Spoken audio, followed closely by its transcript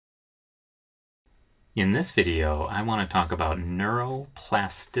In this video, I want to talk about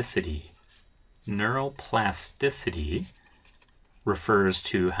neuroplasticity. Neuroplasticity refers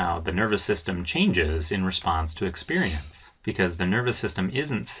to how the nervous system changes in response to experience. Because the nervous system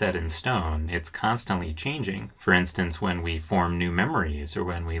isn't set in stone, it's constantly changing. For instance, when we form new memories or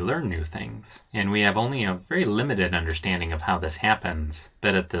when we learn new things. And we have only a very limited understanding of how this happens,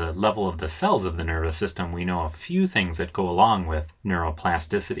 but at the level of the cells of the nervous system, we know a few things that go along with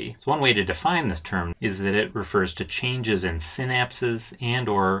neuroplasticity. So one way to define this term is that it refers to changes in synapses and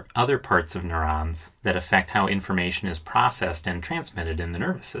or other parts of neurons that affect how information is processed and transmitted in the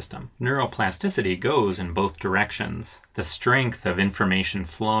nervous system. Neuroplasticity goes in both directions. The strength of information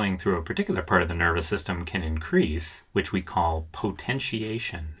flowing through a particular part of the nervous system can increase, which we call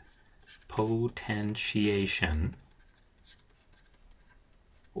potentiation. Potentiation.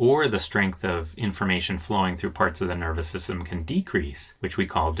 Or the strength of information flowing through parts of the nervous system can decrease, which we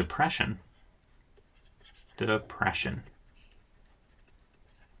call depression. Depression.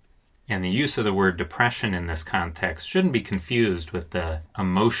 And the use of the word depression in this context shouldn't be confused with the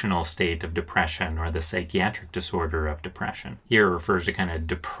emotional state of depression or the psychiatric disorder of depression. Here it refers to kind of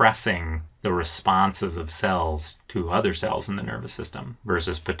depressing the responses of cells to other cells in the nervous system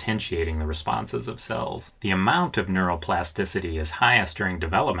versus potentiating the responses of cells. The amount of neuroplasticity is highest during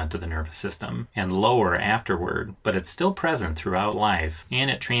development of the nervous system and lower afterward, but it's still present throughout life,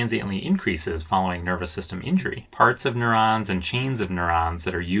 and it transiently increases following nervous system injury. Parts of neurons and chains of neurons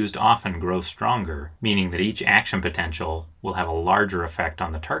that are used often grow stronger, meaning that each action potential will have a larger effect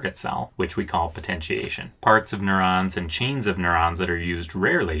on the target cell, which we call potentiation. Parts of neurons and chains of neurons that are used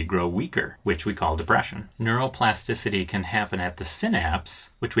rarely grow weaker, which we call depression. Neuroplasticity can happen at the synapse,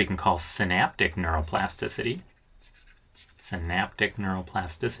 which we can call synaptic neuroplasticity. Synaptic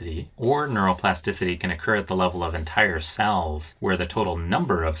neuroplasticity, or neuroplasticity can occur at the level of entire cells, where the total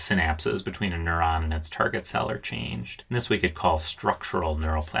number of synapses between a neuron and its target cell are changed. And this we could call structural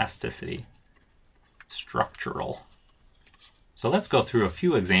neuroplasticity. Structural. So let's go through a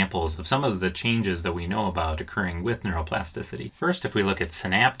few examples of some of the changes that we know about occurring with neuroplasticity. First, if we look at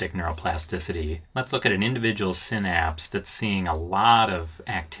synaptic neuroplasticity, let's look at an individual synapse that's seeing a lot of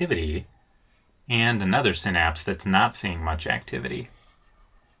activity and another synapse that's not seeing much activity.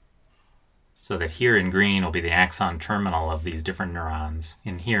 So that here in green will be the axon terminal of these different neurons,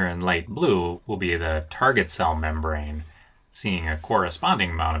 and here in light blue will be the target cell membrane, seeing a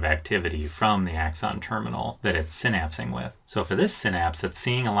corresponding amount of activity from the axon terminal that it's synapsing with. So for this synapse that's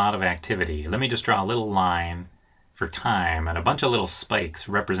seeing a lot of activity, let me just draw a little line for time and a bunch of little spikes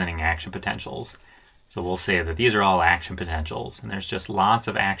representing action potentials. So we'll say that these are all action potentials, and there's just lots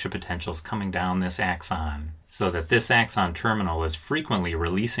of action potentials coming down this axon, so that this axon terminal is frequently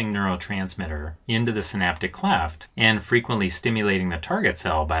releasing neurotransmitter into the synaptic cleft and frequently stimulating the target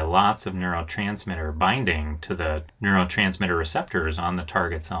cell by lots of neurotransmitter binding to the neurotransmitter receptors on the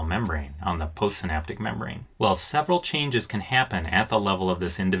target cell membrane, on the postsynaptic membrane. Well, several changes can happen at the level of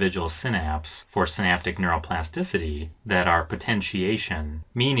this individual synapse for synaptic neuroplasticity that are potentiation,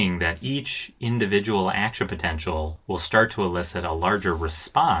 meaning that each individual action potential will start to elicit a larger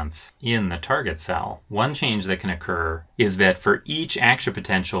response in the target cell. One change that can occur is that for each action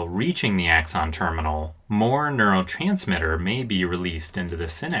potential reaching the axon terminal, more neurotransmitter may be released into the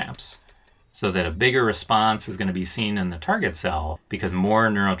synapse. So that a bigger response is going to be seen in the target cell because more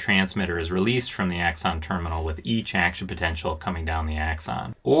neurotransmitter is released from the axon terminal with each action potential coming down the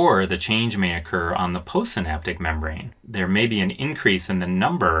axon. Or the change may occur on the postsynaptic membrane. There may be an increase in the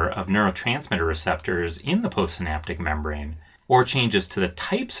number of neurotransmitter receptors in the postsynaptic membrane, or changes to the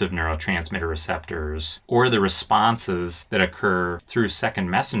types of neurotransmitter receptors, or the responses that occur through second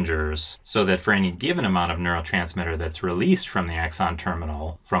messengers, so that for any given amount of neurotransmitter that's released from the axon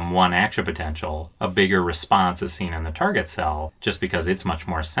terminal from one action potential, a bigger response is seen in the target cell, just because it's much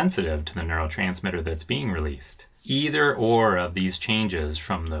more sensitive to the neurotransmitter that's being released. Either or of these changes,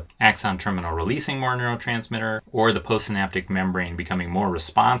 from the axon terminal releasing more neurotransmitter or the postsynaptic membrane becoming more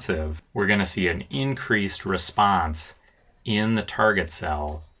responsive, we're going to see an increased response in the target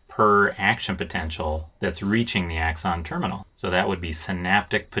cell per action potential that's reaching the axon terminal. So that would be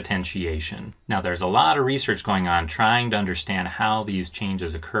synaptic potentiation. Now there's a lot of research going on trying to understand how these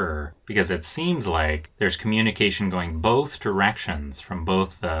changes occur, because it seems like there's communication going both directions, from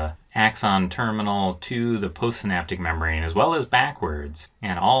both the axon terminal to the postsynaptic membrane as well as backwards,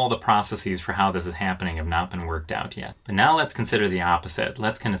 and all the processes for how this is happening have not been worked out yet. But now let's consider the opposite.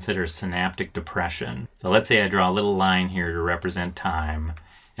 Let's consider synaptic depression. So let's say I draw a little line here to represent time,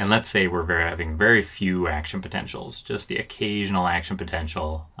 And let's say we're having very few action potentials, just the occasional action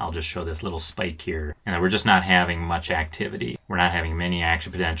potential. I'll just show this little spike here, and that we're just not having much activity. We're not having many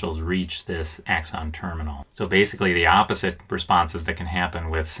action potentials reach this axon terminal. So basically the opposite responses that can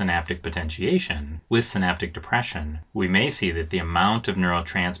happen with synaptic potentiation. With synaptic depression, we may see that the amount of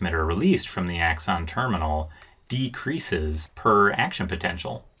neurotransmitter released from the axon terminal decreases per action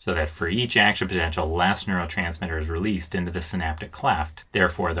potential, so that for each action potential, less neurotransmitter is released into the synaptic cleft.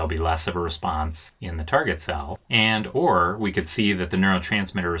 Therefore, there'll be less of a response in the target cell. And or we could see that the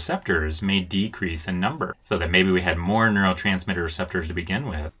neurotransmitter receptors may decrease in number, so that maybe we had more neurotransmitter receptors to begin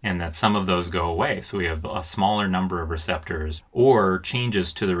with, and that some of those go away. So we have a smaller number of receptors, or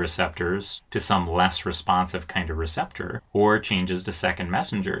changes to the receptors to some less responsive kind of receptor, or changes to second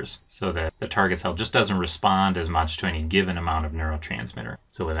messengers, so that the target cell just doesn't respond as much to any given amount of neurotransmitter.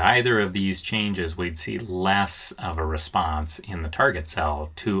 So with either of these changes, we'd see less of a response in the target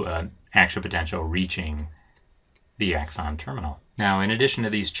cell to an action potential reaching the axon terminal. Now, in addition to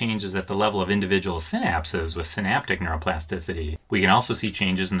these changes at the level of individual synapses with synaptic neuroplasticity, we can also see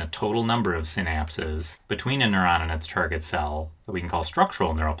changes in the total number of synapses between a neuron and its target cell that we can call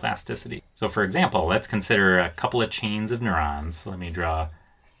structural neuroplasticity. So for example, let's consider a couple of chains of neurons. So let me draw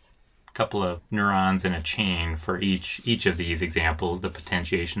couple of neurons in a chain for each of these examples, the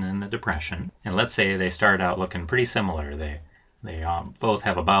potentiation and the depression. And let's say they start out looking pretty similar. They both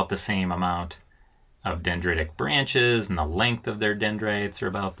have about the same amount of dendritic branches, and the length of their dendrites are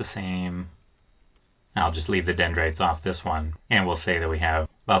about the same. I'll just leave the dendrites off this one, and we'll say that we have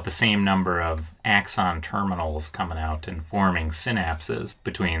about the same number of axon terminals coming out and forming synapses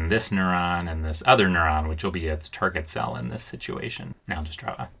between this neuron and this other neuron, which will be its target cell in this situation. Now I'll just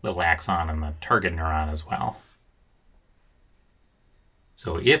draw a little axon on the target neuron as well.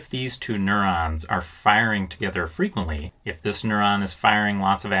 So if these two neurons are firing together frequently, if this neuron is firing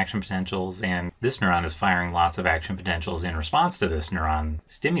lots of action potentials and this neuron is firing lots of action potentials in response to this neuron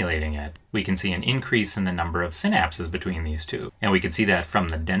stimulating it, we can see an increase in the number of synapses between these two. And we can see that from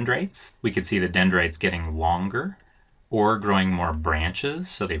the dendrites. We could see the dendrites getting longer or growing more branches,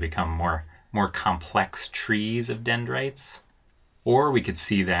 so they become more complex trees of dendrites. Or we could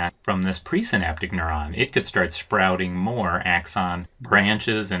see that from this presynaptic neuron, it could start sprouting more axon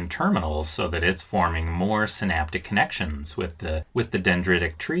branches and terminals so that it's forming more synaptic connections with the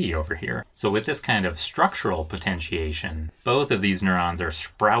dendritic tree over here. So with this kind of structural potentiation, both of these neurons are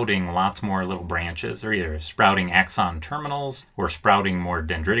sprouting lots more little branches. They're either sprouting axon terminals or sprouting more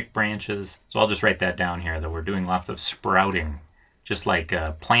dendritic branches. So I'll just write that down here, that we're doing lots of sprouting. Just like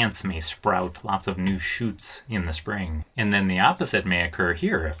plants may sprout lots of new shoots in the spring. And then the opposite may occur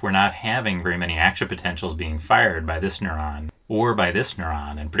here if we're not having very many action potentials being fired by this neuron or by this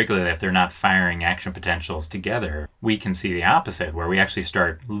neuron, and particularly if they're not firing action potentials together, we can see the opposite, where we actually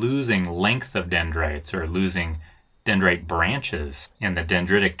start losing length of dendrites or losing dendrite branches, and the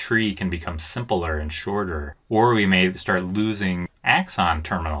dendritic tree can become simpler and shorter. Or we may start losing axon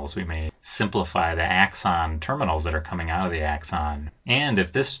terminals. We may simplify the axon terminals that are coming out of the axon. And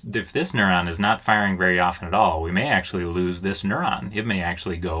if this neuron is not firing very often at all, we may actually lose this neuron. It may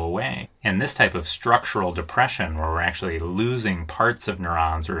actually go away. And this type of structural depression, where we're actually losing parts of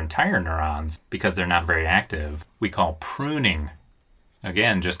neurons or entire neurons because they're not very active, we call pruning.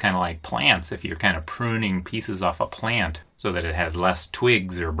 Again, just kind of like plants, if you're kind of pruning pieces off a plant so that it has less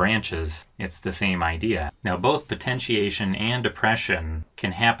twigs or branches, it's the same idea. Now, both potentiation and depression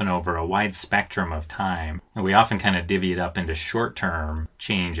can happen over a wide spectrum of time, and we often kind of divvy it up into short-term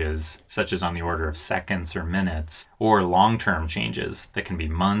changes, such as on the order of seconds or minutes, or long-term changes that can be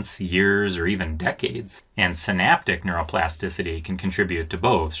months, years, or even decades. And synaptic neuroplasticity can contribute to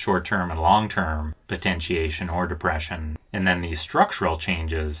both short-term and long-term potentiation or depression. And then these structural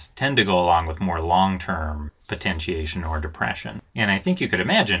changes tend to go along with more long-term potentiation or depression. And I think you could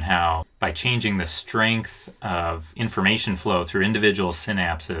imagine how by changing the strength of information flow through individual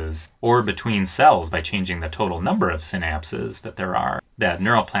synapses or between cells by changing the total number of synapses that there are, that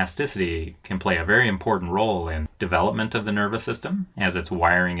neuroplasticity can play a very important role in development of the nervous system as it's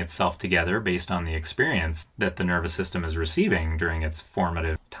wiring itself together based on the experience that the nervous system is receiving during its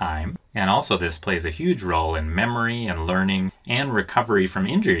formative time. And also this plays a huge role in memory and learning and recovery from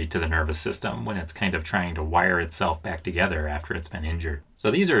injury to the nervous system when it's kind of trying to wire itself back together after it's been injured.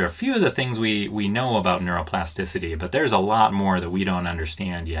 So these are a few of the things we know about neuroplasticity, but there's a lot more that we don't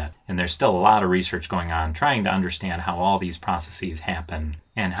understand yet. And there's still a lot of research going on trying to understand how all these processes happen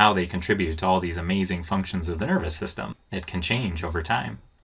and how they contribute to all these amazing functions of the nervous system that can change over time.